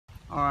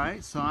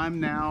Alright, so I'm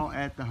now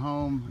at the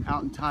home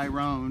out in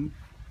Tyrone.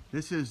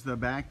 This is the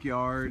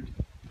backyard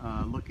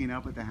looking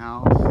up at the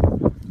house.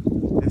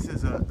 This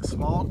is a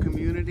small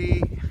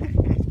community.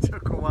 It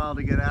took a while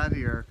to get out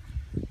here.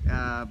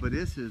 But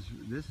this is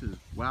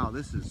wow,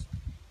 this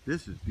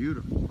is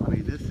beautiful. I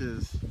mean, this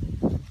is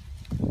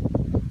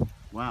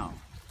wow.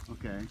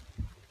 Okay.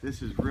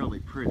 This is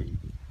really pretty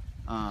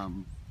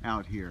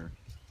out here.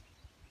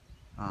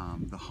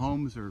 The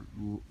homes are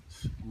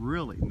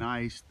really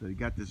nice. They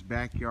got this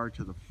backyard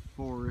to the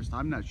forest.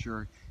 I'm not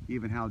sure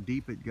even how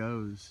deep it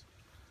goes,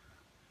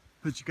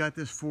 but you got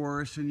this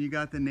forest and you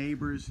got the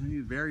neighbors,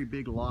 very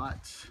big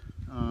lots.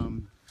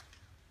 And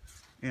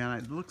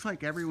it looks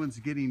like everyone's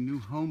getting new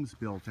homes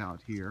built out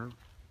here.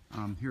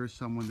 Here's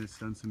someone that's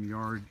done some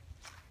yard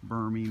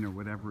berming or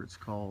whatever it's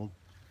called.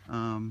 Okay,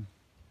 I'm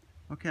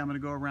gonna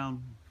go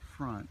around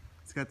front.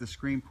 It's got the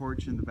screen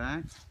porch in the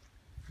back.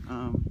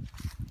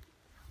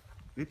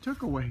 It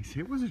took a ways.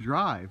 It was a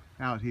drive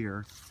out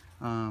here,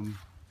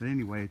 but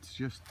anyway, it's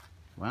just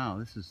wow.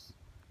 This is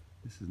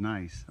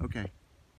nice. Okay.